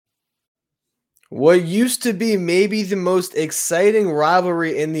What used to be maybe the most exciting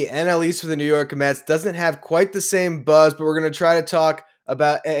rivalry in the NL East for the New York Mets doesn't have quite the same buzz, but we're going to try to talk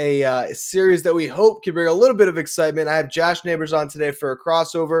about a series that we hope can bring a little bit of excitement. I have Josh Neighbors on today for a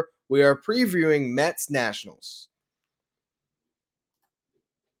crossover. We are previewing Mets Nationals.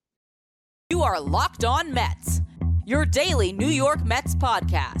 You are Locked On Mets, your daily New York Mets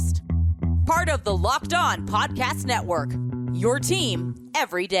podcast. Part of the Locked On Podcast Network, your team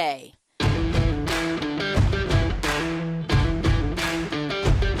every day.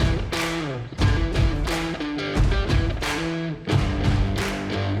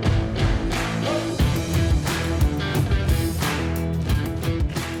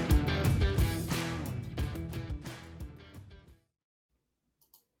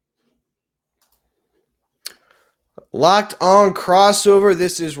 Locked On crossover.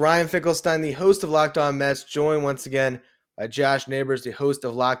 This is Ryan Finkelstein, the host of Locked On Mets, joined once again by Josh Neighbors, the host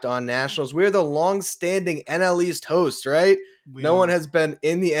of Locked On Nationals. We're the long-standing NL East hosts, right? No one has been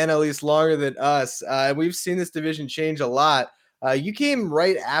in the NL East longer than us. We've seen this division change a lot. You came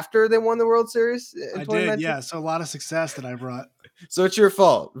right after they won the World Series in 2019? I did, yeah. So a lot of success that I brought. So it's your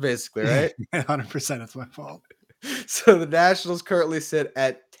fault, basically, right? 100% it's my fault. So the Nationals currently sit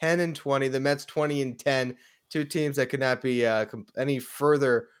at 10-20, the Mets 20-10. Two teams that could not be any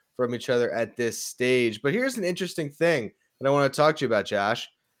further from each other at this stage. But here's an interesting thing that I want to talk to you about, Josh.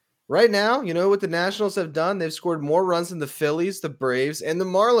 Right now, you know what the Nationals have done? They've scored more runs than the Phillies, the Braves, and the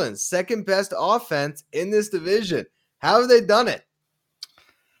Marlins. Second best offense in this division. How have they done it?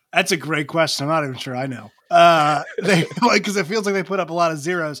 That's a great question. I'm not even sure I know. Because it feels like they put up a lot of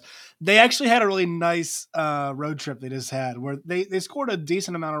zeros. They actually had a really nice road trip they just had where they scored a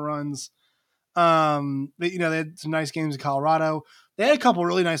decent amount of runs. They had some nice games in Colorado. They had a couple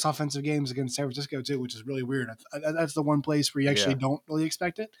really nice offensive games against San Francisco too, which is really weird. That's the one place where you actually don't really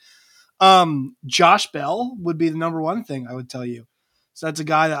expect it. Josh Bell would be the number one thing I would tell you. So that's a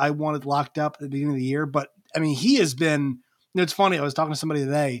guy that I wanted locked up at the beginning of the year. But I mean, he has been, it's funny. I was talking to somebody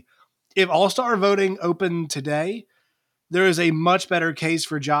today. If All-Star voting opened today, there is a much better case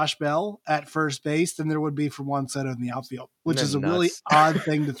for Josh Bell at first base than there would be for Juan Soto in the outfield, which is a really odd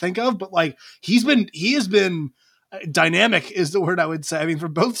thing to think of. But like he has been dynamic is the word I would say. I mean, for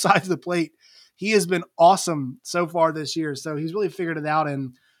both sides of the plate, he has been awesome so far this year. So he's really figured it out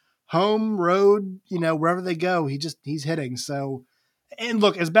in home, road, wherever they go, he's hitting. So, and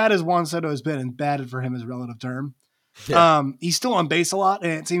look, as bad as Juan Soto has been, and bad for him is a relative term. Yeah. He's still on base a lot,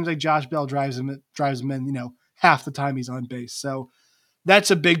 and it seems like Josh Bell drives him in, half the time he's on base. So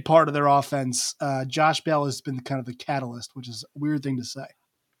that's a big part of their offense. Josh Bell has been kind of the catalyst, which is a weird thing to say.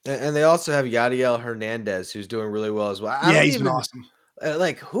 And they also have Yadiel Hernandez, who's doing really well as well. He's been awesome.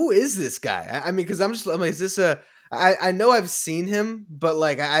 Who is this guy? I mean, because is this I know I've seen him, but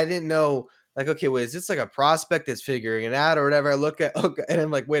I didn't know, okay, wait, is this like a prospect that's figuring it out or whatever? I look at, and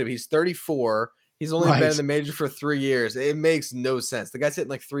I'm like, wait, he's 34. He's only been in the major for 3 years. It makes no sense. The guy's hitting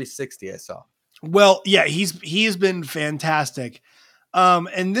 360, I saw. Well, yeah, he has been fantastic.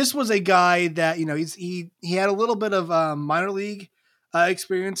 And this was a guy that, he had a little bit of minor league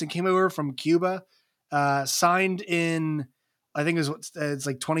experience and came over from Cuba, signed in, I think it's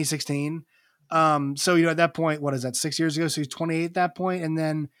 2016. So, at that point, what is that, 6 years ago? So he's 28 at that point, and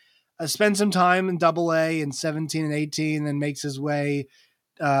then spent some time in Double-A in 17 and 18, then makes his way,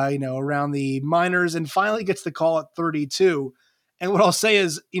 around the minors and finally gets the call at 32. And what I'll say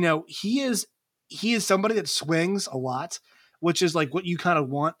is, he is somebody that swings a lot, which is like what you kind of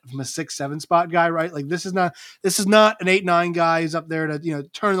want from a 6-7 spot guy, right? Like this is not an 8-9 guy who's up there to,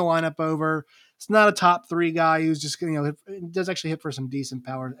 turn the lineup over. It's not a top 3 guy who's just, does actually hit for some decent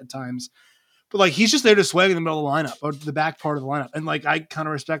power at times, but he's just there to swing in the middle of the lineup or the back part of the lineup. And I kind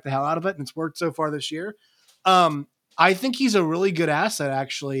of respect the hell out of it. And it's worked so far this year. I think he's a really good asset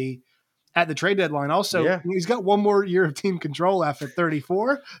actually at the trade deadline. Also, he's got one more year of team control after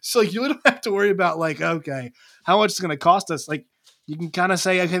 34. So you don't have to worry about okay, how much it's going to cost us. You can kind of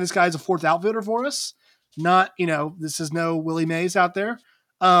say, okay, this guy's a 4th outfielder for us. Not, this is no Willie Mays out there.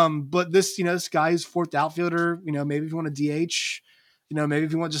 But this, this guy's 4th outfielder, maybe if you want a DH, maybe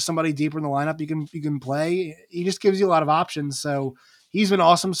if you want just somebody deeper in the lineup, you can play. He just gives you a lot of options. So he's been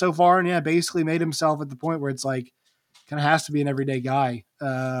awesome so far. And basically made himself at the point where it's kind of has to be an everyday guy,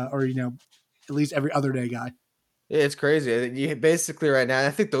 or at least every other day guy. Yeah, it's crazy. You basically right now,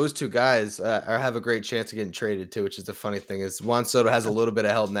 I think those two guys have a great chance of getting traded too, which is the funny thing is Juan Soto has a little bit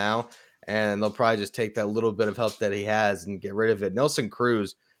of help now, and they'll probably just take that little bit of help that he has and get rid of it. Nelson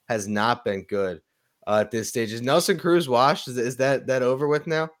Cruz has not been good at this stage. Is Nelson Cruz washed? Is that over with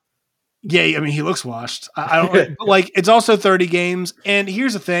now? Yeah, I mean he looks washed. I don't it's also 30 games, and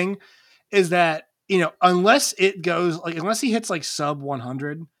here's the thing. is that, unless he hits like sub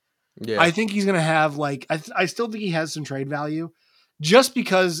 100, Yeah. I think he's going to have I still think he has some trade value just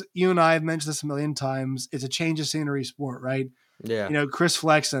because you and I have mentioned this a million times. It's a change of scenery sport, right? Yeah. Chris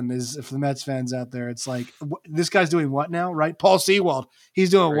Flexen is, for the Mets fans out there, it's like, this guy's doing what now, right? Paul Sewald, he's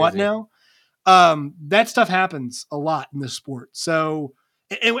doing what Crazy. now? That stuff happens a lot in this sport. So,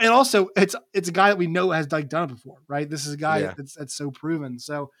 and also it's a guy that we know has done it before, right? This is a guy Yeah. that's so proven.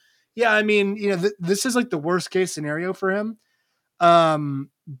 So, yeah, I mean, this is like the worst case scenario for him.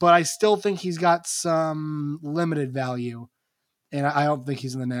 But I still think he's got some limited value, and I don't think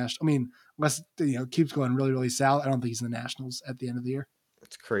he's in the national. I mean, unless keeps going really, really south, I don't think he's in the Nationals at the end of the year.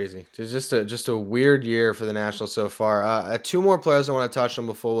 It's crazy. It's just a weird year for the Nationals so far. Two more players I want to touch on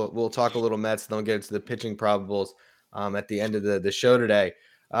before we'll talk a little Mets, and then we'll get into the pitching probables at the end of the show today.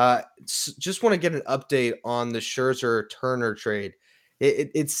 Just want to get an update on the Scherzer Turner trade.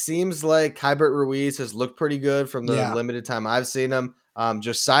 It seems like Keibert Ruiz has looked pretty good from the Yeah. limited time I've seen him.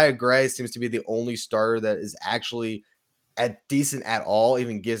 Josiah Gray seems to be the only starter that is actually decent at all,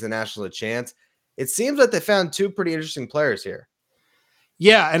 even gives the Nationals a chance. It seems like they found two pretty interesting players here.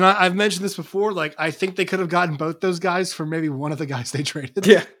 Yeah, and I've mentioned this before. Like, I think they could have gotten both those guys for maybe one of the guys they traded.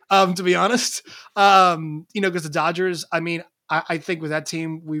 Yeah. To be honest, because the Dodgers. I mean, I think with that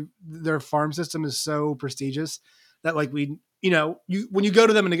team, their farm system is so prestigious that when you go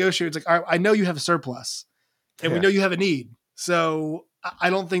to them and negotiate, it's like, all right, I know you have a surplus, and we know you have a need. So I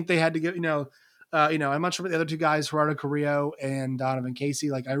don't think they had to get I'm not sure about the other two guys, Gerardo Carrillo and Donovan Casey.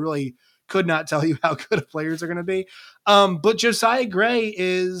 Like, I really could not tell you how good of players are going to be. But Josiah Gray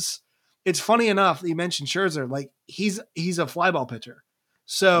it's funny enough that you mentioned Scherzer. Like, he's a fly ball pitcher.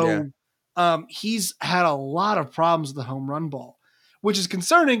 So he's had a lot of problems with the home run ball, which is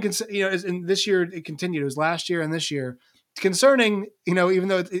concerning. And this year it continued. It was last year and this year. It's concerning, even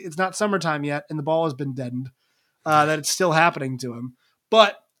though it's not summertime yet and the ball has been deadened, that it's still happening to him.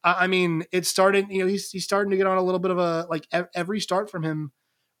 But I mean, it's starting, he's starting to get on a little bit of a, every start from him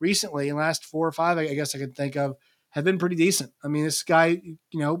recently in the last 4 or 5, I guess I could think of, have been pretty decent. I mean, this guy,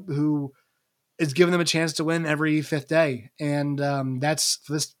 who is giving them a chance to win every 5th day. And that's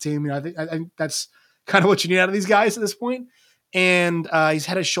for this team. I think that's kind of what you need out of these guys at this point. And he's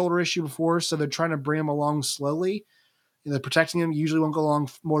had a shoulder issue before, so they're trying to bring him along slowly. They're protecting him. Usually won't go along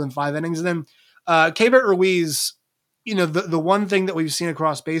more than 5 innings. And then Keibert Ruiz, the one thing that we've seen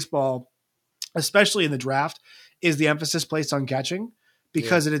across baseball, especially in the draft, is the emphasis placed on catching,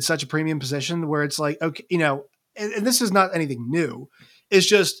 because it is such a premium position where it's like, okay, and this is not anything new. It's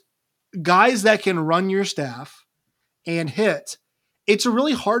just guys that can run your staff and hit. It's a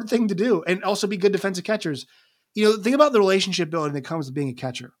really hard thing to do, and also be good defensive catchers. Think about the relationship building that comes with being a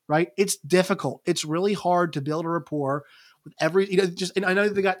catcher, right? It's difficult. It's really hard to build a rapport with every, and I know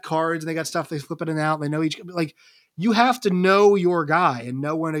they got cards and they got stuff they flip in and out. They know each, you have to know your guy and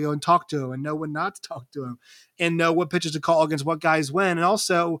know when to go and talk to him and know when not to talk to him and know what pitches to call against what guys when. And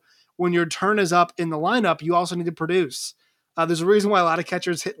also, when your turn is up in the lineup, you also need to produce. There's a reason why a lot of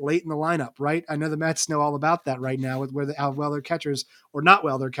catchers hit late in the lineup, right? I know the Mets know all about that right now with how well their catchers, or not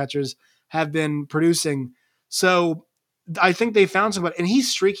well, their catchers have been producing. So I think they found somebody, and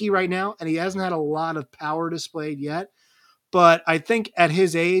he's streaky right now, and he hasn't had a lot of power displayed yet. But I think at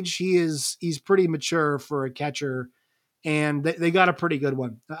his age, he's pretty mature for a catcher, and they got a pretty good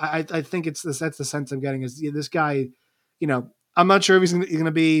one. I think that's the sense I'm getting, is this guy, I'm not sure if he's going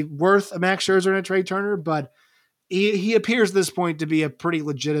to be worth a Max Scherzer and a Trey Turner, but he appears at this point to be a pretty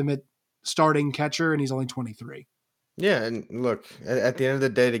legitimate starting catcher, and he's only 23. Yeah, and look, at the end of the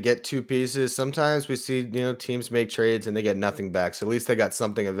day, to get two pieces, sometimes we see teams make trades and they get nothing back. So at least they got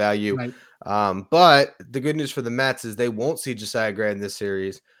something of value. Right. But the good news for the Mets is they won't see Josiah Gray in this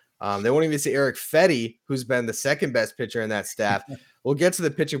series. They won't even see Eric Fetty, who's been the second best pitcher in that staff. We'll get to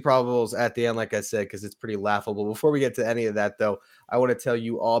the pitching probables at the end, like I said, because it's pretty laughable. Before we get to any of that, though, I want to tell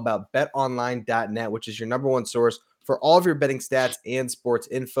you all about betonline.net, which is your number one source for all of your betting stats and sports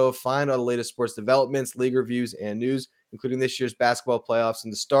info. Find all the latest sports developments, league reviews, and news, including this year's basketball playoffs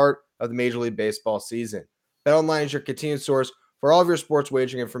and the start of the Major League Baseball season. BetOnline is your continued source for all of your sports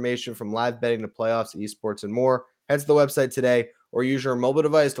wagering information, from live betting to playoffs, esports, and more. Head to the website today or use your mobile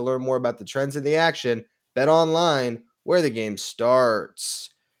device to learn more about the trends in the action. BetOnline, where the game starts.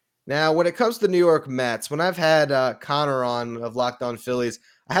 Now, when it comes to the New York Mets, when I've had Connor on of Locked On Phillies,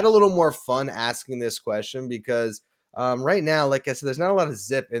 I had a little more fun asking this question because right now, like I said, there's not a lot of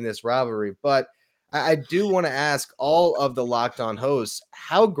zip in this rivalry, but I do want to ask all of the Locked On hosts,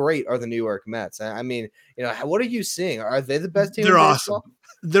 how great are the New York Mets? I mean, what are you seeing? Are they the best team in They're awesome. baseball?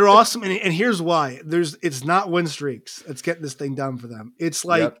 They're awesome, and here's why. It's not win streaks. It's getting this thing done for them. It's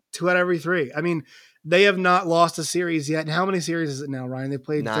like Yep. 2 out of every 3. I mean, they have not lost a series yet. And how many series is it now, Ryan? They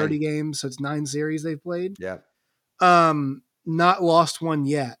played 9. 30 games, so it's 9 series they've played. Yeah. Not lost one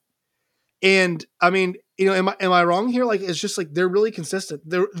yet. And I mean, am I wrong here? Like, it's just like they're really consistent.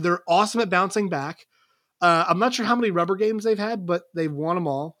 They're awesome at bouncing back. I'm not sure how many rubber games they've had, but they've won them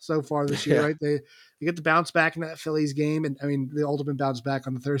all so far this year, Yeah. right? They get to bounce back in that Phillies game, and I mean, the ultimate bounce back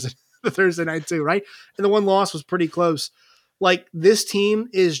on the Thursday night too, right? And the one loss was pretty close. Like, this team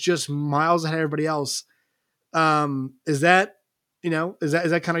is just miles ahead of everybody else. Is that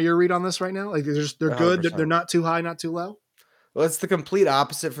kind of your read on this right now? Like, they're good. They're 100%. not too high, not too low. Well, it's the complete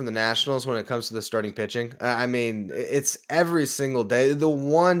opposite from the Nationals when it comes to the starting pitching. I mean, it's every single day. The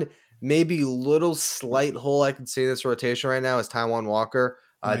one maybe little slight hole I can see in this rotation right now is Taijuan Walker.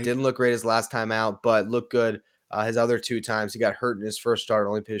 Right. Didn't look great his last time out, but looked good his other 2 times. He got hurt in his first start,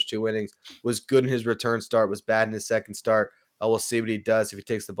 only pitched 2 innings. Was good in his return start, was bad in his second start. We'll see what he does if he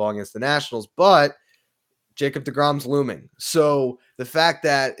takes the ball against the Nationals. But Jacob deGrom's looming. So the fact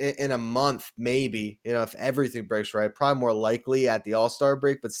that in a month, maybe, if everything breaks right, probably more likely at the All-Star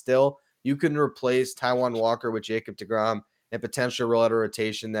break, but still, you can replace Taijuan Walker with Jacob deGrom and potentially roll out a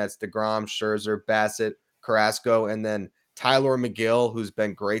rotation that's deGrom, Scherzer, Bassett, Carrasco, and then Tyler McGill, who's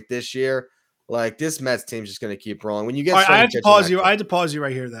been great this year. Like, this Mets team's just going to keep rolling. When you get, All right, I had to pause you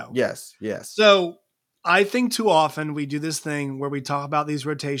right here, though. Yes. So I think too often we do this thing where we talk about these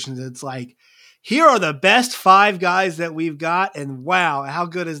rotations. It's like, here are the best 5 guys that we've got, and wow, how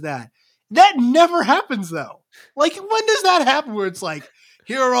good is that? That never happens, though. Like, when does that happen where it's like,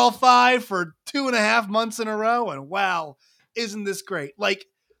 here are all 5 for 2.5 months in a row, and wow, isn't this great? Like,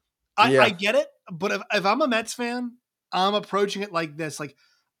 I get it, but if I'm a Mets fan, I'm approaching it like this. Like,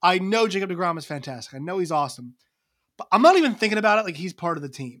 I know Jacob deGrom is fantastic. I know he's awesome, but I'm not even thinking about it like he's part of the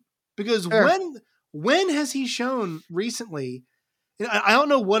team. Because when has he shown recently? I don't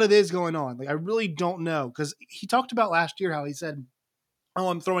know what it is going on. Like, I really don't know, because he talked about last year how he said, "Oh,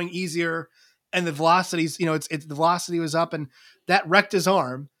 I'm throwing easier, and the velocities, it's the velocity was up, and that wrecked his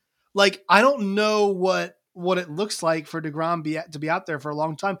arm." Like, I don't know what it looks like for deGrom to be out there for a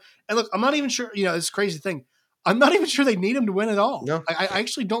long time. And look, I'm not even sure. This crazy thing. I'm not even sure they need him to win at all. No. I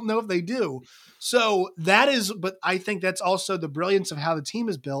actually don't know if they do. So that is, but I think that's also the brilliance of how the team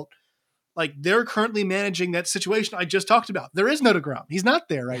is built. Like, they're currently managing that situation I just talked about. There is no deGrom. He's not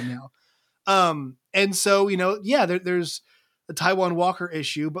there right now. And so, there's the Taijuan Walker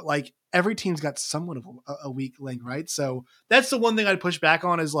issue, but like, every team's got somewhat of a weak link, right? So that's the one thing I'd push back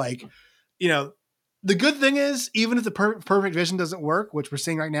on is like, the good thing is, even if the perfect vision doesn't work, which we're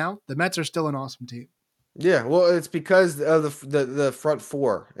seeing right now, the Mets are still an awesome team. Yeah, well, it's because of the front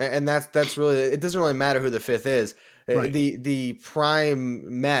 4, and that's really, it doesn't really matter who the 5th is. Right. The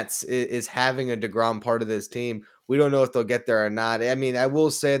prime Mets is having a deGrom part of this team. We don't know if they'll get there or not. I mean, I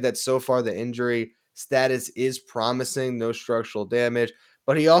will say that so far the injury status is promising, no structural damage.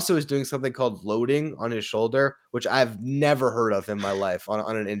 But he also is doing something called loading on his shoulder, which I've never heard of in my life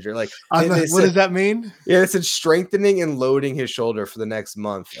on an injury. Like, what does that mean? Yeah, it's strengthening and loading his shoulder for the next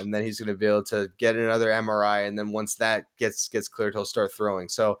month, and then he's going to be able to get another MRI, and then once that gets cleared, he'll start throwing.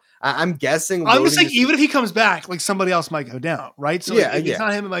 So I'm guessing. I'm just saying, even if he comes back, like, somebody else might go down, right? So if it's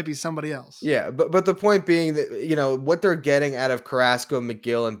not him, it might be somebody else. Yeah, but the point being that what they're getting out of Carrasco,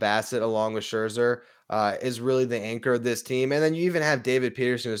 McGill, and Bassett along with Scherzer is really the anchor of this team. And then you even have David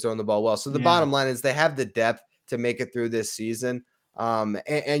Peterson who's throwing the ball well. So the bottom line is they have the depth to make it through this season.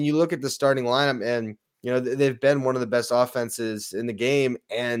 And you look at the starting lineup, and they've been one of the best offenses in the game,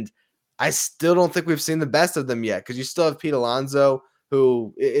 and I still don't think we've seen the best of them yet, because you still have Pete Alonso,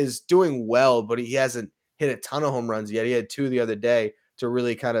 who is doing well, but he hasn't hit a ton of home runs yet. He had 2 the other day to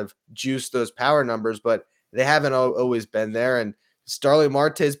really kind of juice those power numbers, but they haven't always been there. And Starling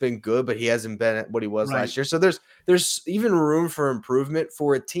Marte's been good, but he hasn't been at what he was last year. So there's even room for improvement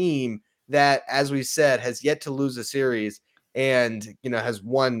for a team that, as we said, has yet to lose a series, and has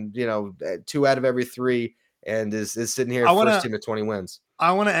won 2 out of every 3, and is sitting here first team at 20 wins.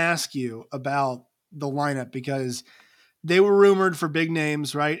 I want to ask you about the lineup, because they were rumored for big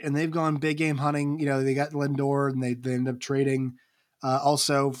names, right? And they've gone big game hunting. They got Lindor, and they ended up trading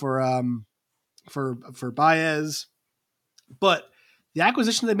also for Baez. But the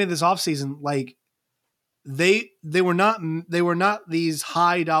acquisition they made this offseason, like, they were not these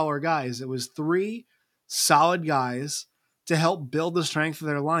high dollar guys. It was 3 solid guys to help build the strength of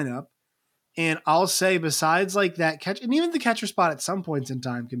their lineup. And I'll say, besides like that catch, and even the catcher spot at some points in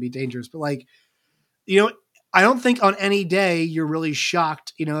time can be dangerous, but like, I don't think on any day you're really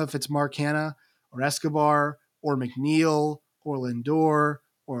shocked, if it's Mark Hanna or Escobar or McNeil or Lindor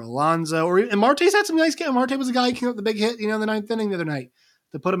or Alonso and Marte's had some nice game. Marte was a guy who came up with the big hit, in the ninth inning the other night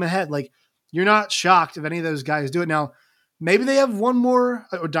to put him ahead. Like, you're not shocked if any of those guys do it. Now, maybe they have one more,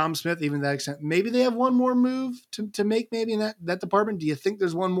 or Dom Smith, even to that extent. Maybe they have one more move to make maybe in that department. Do you think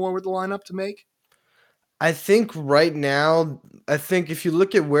there's one more with the lineup to make? I think right now, if you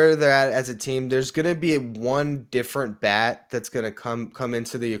look at where they're at as a team, there's going to be one different bat that's going to come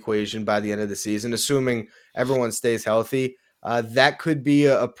into the equation by the end of the season, assuming everyone stays healthy. That could be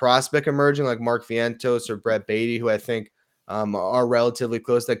a prospect emerging like Mark Vientos or Brett Beatty, who I think are relatively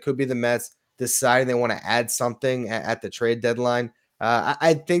close. That could be the Mets deciding they want to add something at the trade deadline.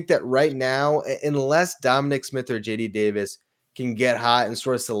 I think that right now, unless Dominic Smith or JD Davis can get hot and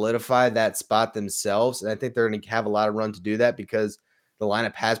sort of solidify that spot themselves, and I think they're going to have a lot of run to do that because the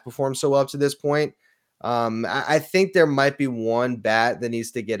lineup has performed so well up to this point. I think there might be one bat that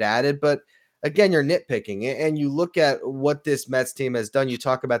needs to get added, but again, you're nitpicking, and you look at what this Mets team has done. You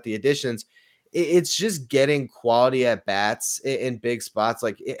talk about the additions. It's just getting quality at bats in big spots,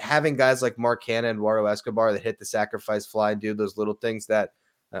 like having guys like Mark Hanna and Eduardo Escobar that hit the sacrifice fly and do those little things that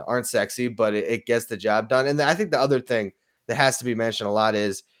aren't sexy, but it gets the job done. And I think the other thing that has to be mentioned a lot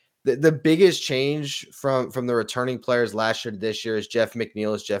is the biggest change from the returning players last year to this year is Jeff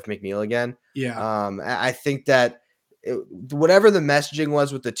McNeil again. Yeah. I think that whatever the messaging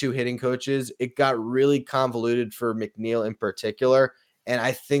was with the two hitting coaches, it got really convoluted for McNeil in particular. And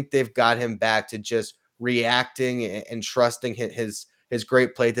I think they've got him back to just reacting and trusting his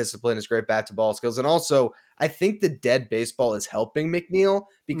great play discipline, his great bat to ball skills. And also, I think the dead baseball is helping McNeil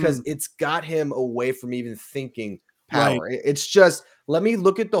because it's got him away from even thinking power. Right. It's just, let me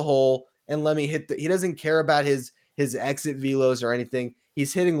look at the hole and let me hit he doesn't care about his exit velos or anything.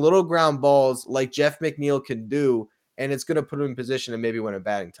 He's hitting little ground balls like Jeff McNeil can do, and it's going to put him in position to maybe win a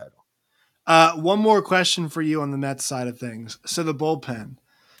batting title. One more question for you on the Mets side of things. So the bullpen,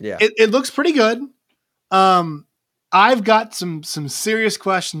 it looks pretty good. I've got some serious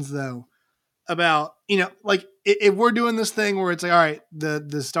questions though about, like if we're doing this thing where it's like, all right,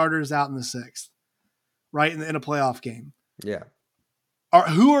 the starter's out in the sixth, right? In a playoff game. Yeah.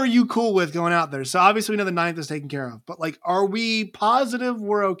 Who are you cool with going out there? So obviously we know the ninth is taken care of, but like, are we positive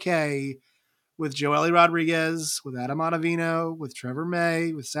we're okay with Joely Rodriguez, with Adam Ottavino, with Trevor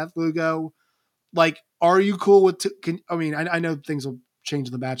May, with Seth Lugo? Like, are you cool with? I know things will change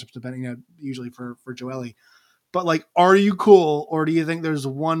in the matchups depending, usually for Joely, but like, are you cool, or do you think there's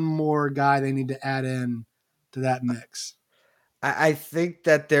one more guy they need to add in to that mix? I think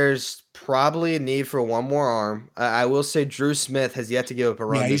that there's probably a need for one more arm. I will say Drew Smith has yet to give up a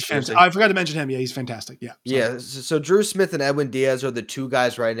run. Yeah, he's fantastic. I forgot to mention him. Yeah, he's fantastic. Yeah. Sorry. Yeah. So Drew Smith and Edwin Diaz are the two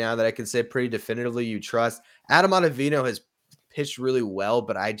guys right now that I can say pretty definitively you trust. Adam Ottavino has pitched really well,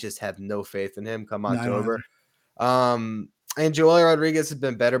 but I just have no faith in him come October. And Joely Rodriguez has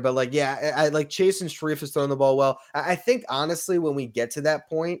been better, but like, yeah, I like Chase and Sharif has thrown the ball well. I think honestly, when we get to that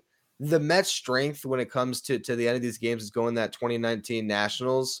point, the Mets' strength when it comes to the end of these games is going that 2019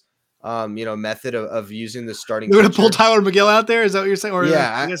 Nationals, method of using the starting. You're going to pull Tyler McGill out there? Is that what you're saying? Or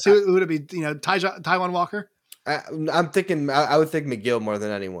yeah, I guess who would it be? Taijuan Walker? I'm thinking I would think McGill more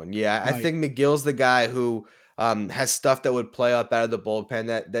than anyone. Yeah, right. I think McGill's the guy who has stuff that would play up out of the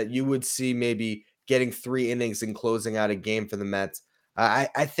bullpen that you would see maybe getting 3 innings and closing out a game for the Mets.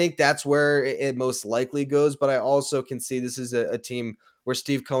 I think that's where it most likely goes, but I also can see this is a team where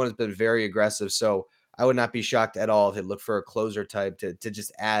Steve Cohen has been very aggressive. So I would not be shocked at all if they look for a closer type to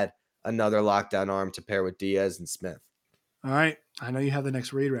just add another lockdown arm to pair with Diaz and Smith. All right. I know you have the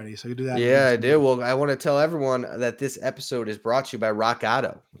next read ready, so you do that. Yeah, I do. Well, I want to tell everyone that this episode is brought to you by Rock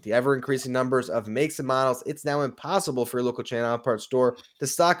Auto. With the ever-increasing numbers of makes and models, it's now impossible for your local chain auto parts store to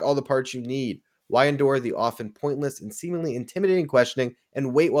stock all the parts you need. Why endure the often pointless and seemingly intimidating questioning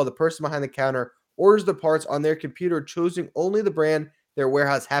and wait while the person behind the counter orders the parts on their computer, choosing only the brand their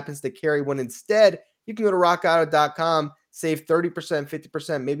warehouse happens to carry, when instead you can go to rockauto.com, save 30%,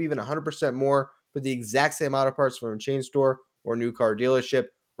 50%, maybe even 100% more for the exact same auto parts from a chain store or new car dealership.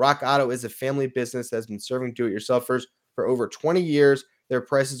 Rock Auto is a family business that has been serving do-it-yourselfers for over 20 years. Their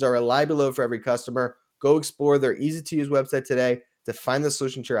prices are reliably low for every customer. Go explore their easy-to-use website today to find the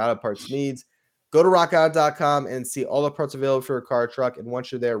solution to your auto parts needs. Go to rockauto.com and see all the parts available for your car or truck. And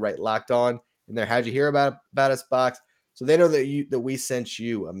once you're there, write Locked On in their How'd You Hear About Us box, so they know that we sent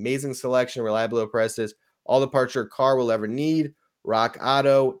you. Amazing selection, reliable low prices, all the parts your car will ever need.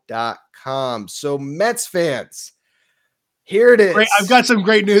 rockauto.com. So Mets fans, here it is. Great. I've got some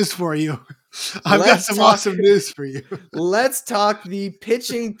great news for you. I've got some awesome news for you. Let's talk the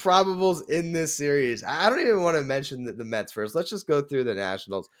pitching probables in this series. I don't even want to mention the Mets first. Let's just go through the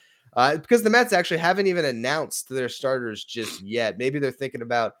Nationals. Because the Mets actually haven't even announced their starters just yet. Maybe they're thinking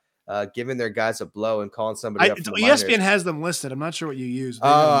about giving their guys a blow and calling somebody up from the ESPN minors. has them listed. I'm not sure what you use.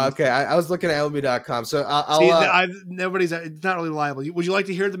 Oh, okay. I was looking at MLB.com. So nobody's. It's not really reliable. Would you like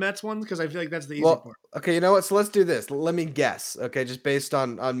to hear the Mets one? Because I feel like that's the easy part. Okay, you know what? So let's do this. Let me guess. Okay, just based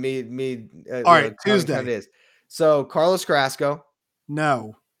on me. All right, Tuesday. It is. So Carlos Carrasco.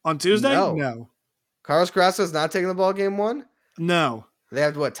 No. On Tuesday? No. Carlos Carrasco is not taking the ball game one? No. They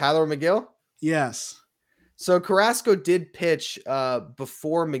have what? Tyler McGill? Yes. So Carrasco did pitch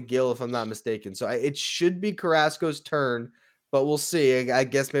before McGill, if I'm not mistaken. So it should be Carrasco's turn, but we'll see. I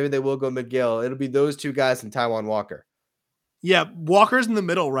guess maybe they will go McGill. It'll be those two guys and Taijuan Walker. Yeah, Walker's in the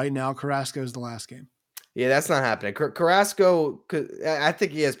middle right now. Carrasco's the last game. Yeah, that's not happening. Carrasco, I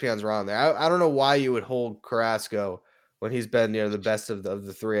think ESPN's wrong there. I don't know why you would hold Carrasco when he's been the best of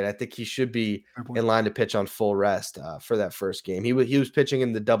the three, and I think he should be in line to pitch on full rest for that first game. He was pitching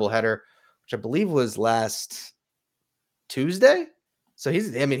in the doubleheader, which I believe was last Tuesday. So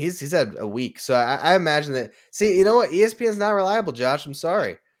he's had a week. So I imagine that. See, you know what? ESPN's not reliable, Josh. I'm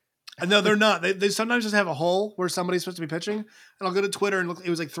sorry. No, they're not. They sometimes just have a hole where somebody's supposed to be pitching, and I'll go to Twitter and look. It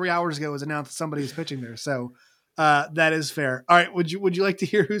was like 3 hours ago. It was announced somebody was pitching there. So that is fair. All right. Would you like to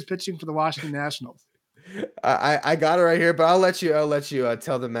hear who's pitching for the Washington Nationals? I got it right here, but I'll let you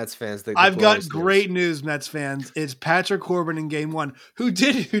tell the Mets fans. I've got great news, Mets fans. It's Patrick Corbin in Game 1, who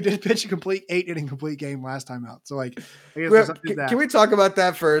did pitch a complete 8-inning complete game last time out. So can we talk about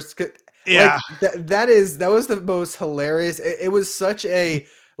that first? Yeah, that was the most hilarious. It was such a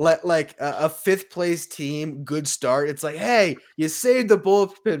fifth place team good start. It's like, hey, you saved the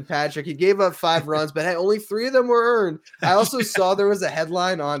bullpen, Patrick. You gave up 5 runs, but hey, only 3 of them were earned. I also saw there was a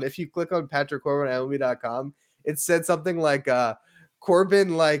headline on, if you click on Patrick Corbin at MLB.com, it said something like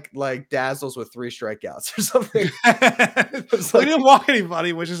Corbin like dazzles with 3 strikeouts or something. He didn't walk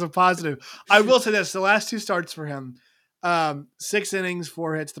anybody, which is a positive. I will say this: the last 2 starts for him, 6 innings,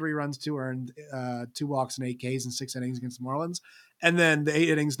 4 hits, 3 runs, 2 earned, 2 walks and 8 Ks in 6 innings against the Marlins. And then the 8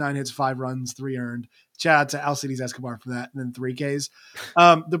 innings, 9 hits, 5 runs, 3 earned. Shout out to Alcides Escobar for that. And then 3 Ks.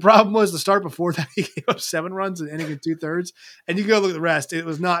 The problem was the start before that, he gave up 7 runs, an inning and 2/3. And you go look at the rest. It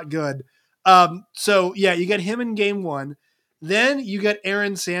was not good. So yeah, you get him in Game 1. Then you get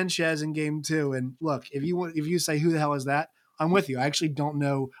Aaron Sanchez in Game 2. And look, if you say, who the hell is that? I'm with you. I actually don't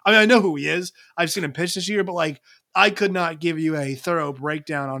know. I mean, I know who he is. I've seen him pitch this year, but I could not give you a thorough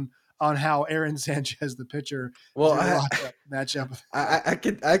breakdown on how Aaron Sanchez, the pitcher, match up. I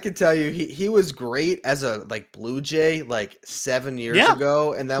could tell you he was great as a Blue Jay 7 years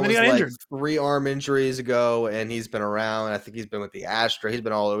ago, and that was injured. 3 arm injuries ago, and he's been around. I think he's been with the Astros. He's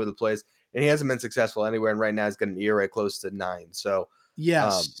been all over the place, and he hasn't been successful anywhere. And right now he's got an ERA close to 9. So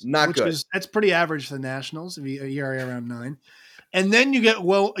yes, not good. That's pretty average for the Nationals. If you ERA around 9. And then you get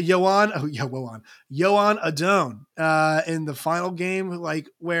Yoan Adon in the final game,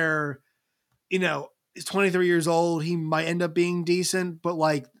 where, he's 23 years old. He might end up being decent, but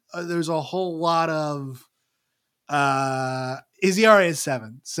there's a whole lot of his ERA is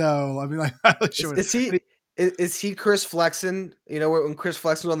 7. So I mean, I'm not sure. Is he Chris Flexen? When Chris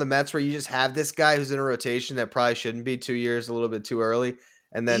Flexen was on the Mets, where you just have this guy who's in a rotation that probably shouldn't be 2 years, a little bit too early.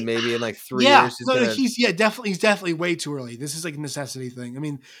 And then maybe in 3 years, he's definitely way too early. This is a necessity thing. I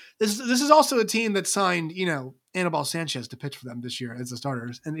mean, this is also a team that signed, Anibal Sanchez to pitch for them this year as the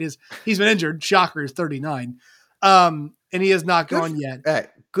starters, and he's been injured. Shocker, he's 39, and he has not gone yet.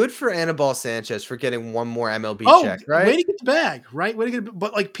 Good for Anibal Sanchez for getting one more MLB check, right? Way to get the bag, right?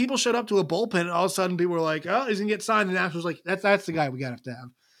 But people showed up to a bullpen, and all of a sudden people were like, "Oh, he's gonna get signed." And the Nationals like, "That's the guy we got to have.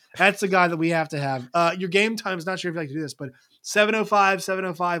 That's the guy that we have to have." Your game time is not sure if you like to do this, but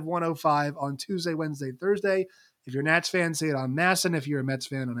 7:05, 1:05 on Tuesday, Wednesday, Thursday. If you're a Nats fan, see it on NASN. If you're a Mets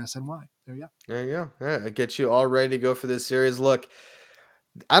fan, on SNY. There you go. There you go. Yeah, it gets you all ready to go for this series. Look,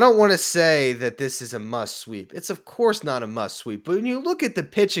 I don't want to say that this is a must sweep. It's of course not a must sweep. But when you look at the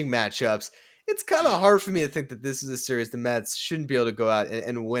pitching matchups, it's kind of hard for me to think that this is a series the Mets shouldn't be able to go out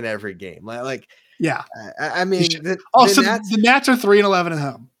and win every game. Yeah. I mean, the Nats are 3-11 at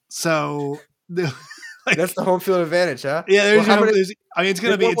home. So that's the home field advantage, huh? Yeah, it's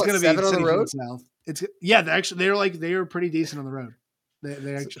gonna be 7 on the road. South. They're pretty decent on the road.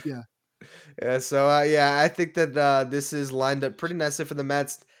 They actually, yeah. Yeah, so I think that this is lined up pretty nicely for the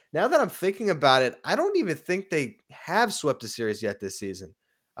Mets. Now that I'm thinking about it, I don't even think they have swept a series yet this season.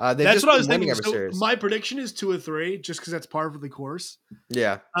 That's what I was thinking. So my prediction is 2 or 3, just because that's par for the course.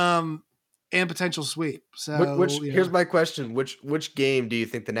 Yeah. And potential sweep. So here's my question: Which game do you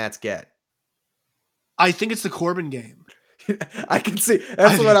think the Nats get? I think it's the Corbin game. I can see.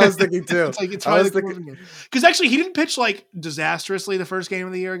 That's what I was thinking too. It's probably the Corbin game. Because actually, he didn't pitch like disastrously the first game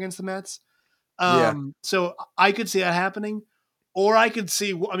of the year against the Mets. So I could see that happening, or I could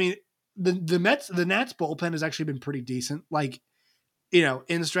see. I mean, the Nats bullpen has actually been pretty decent. Like,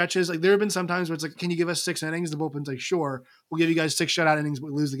 in stretches, like there have been some times where it's like, can you give us 6 innings? The bullpen's like, sure, we'll give you guys 6 shutout innings, but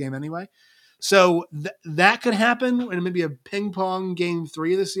we lose the game anyway. So that could happen, and maybe a ping pong game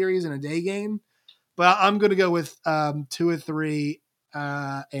 3 of the series and a day game. But I'm going to go with 2 or 3,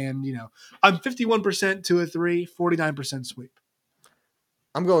 and I'm 51% 2 or 3, 49% sweep.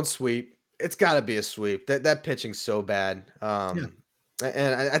 I'm going sweep. It's got to be a sweep. That pitching's so bad. And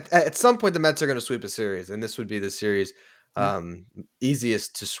at some point, the Mets are going to sweep a series, and this would be the series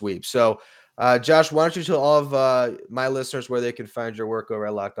easiest to sweep. So, Josh, why don't you tell all of my listeners where they can find your work over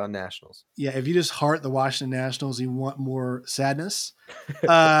at Locked On Nationals? Yeah, if you just heart the Washington Nationals, you want more sadness.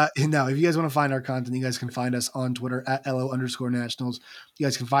 No, if you guys want to find our content, you guys can find us on Twitter at LO_Nationals. You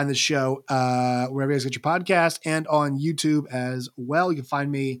guys can find the show wherever you guys get your podcast and on YouTube as well. You can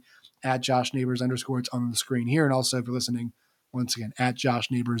find me at Josh Neighbors _ It's on the screen here. And also, if you're listening, once again, at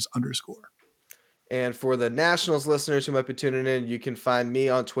Josh Neighbors _. And for the Nationals listeners who might be tuning in, you can find me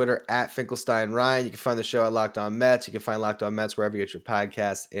on Twitter at Finkelstein Ryan. You can find the show at Locked On Mets. You can find Locked On Mets wherever you get your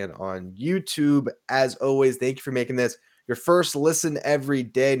podcasts and on YouTube. As always, thank you for making this your first listen every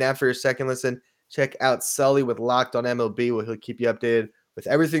day. Now for your second listen, check out Sully with Locked On MLB, where he'll keep you updated with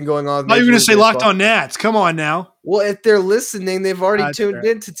everything going on. You're going to say Locked On Nats. Come on now. Well, if they're listening, they've already tuned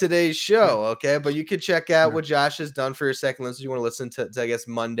into today's show, okay? But you can check out what Josh has done for your second listen. You want to listen to I guess,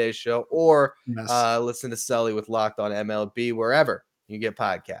 Monday's show, or listen to Sully with Locked On MLB, wherever you get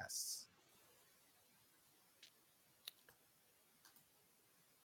podcasts.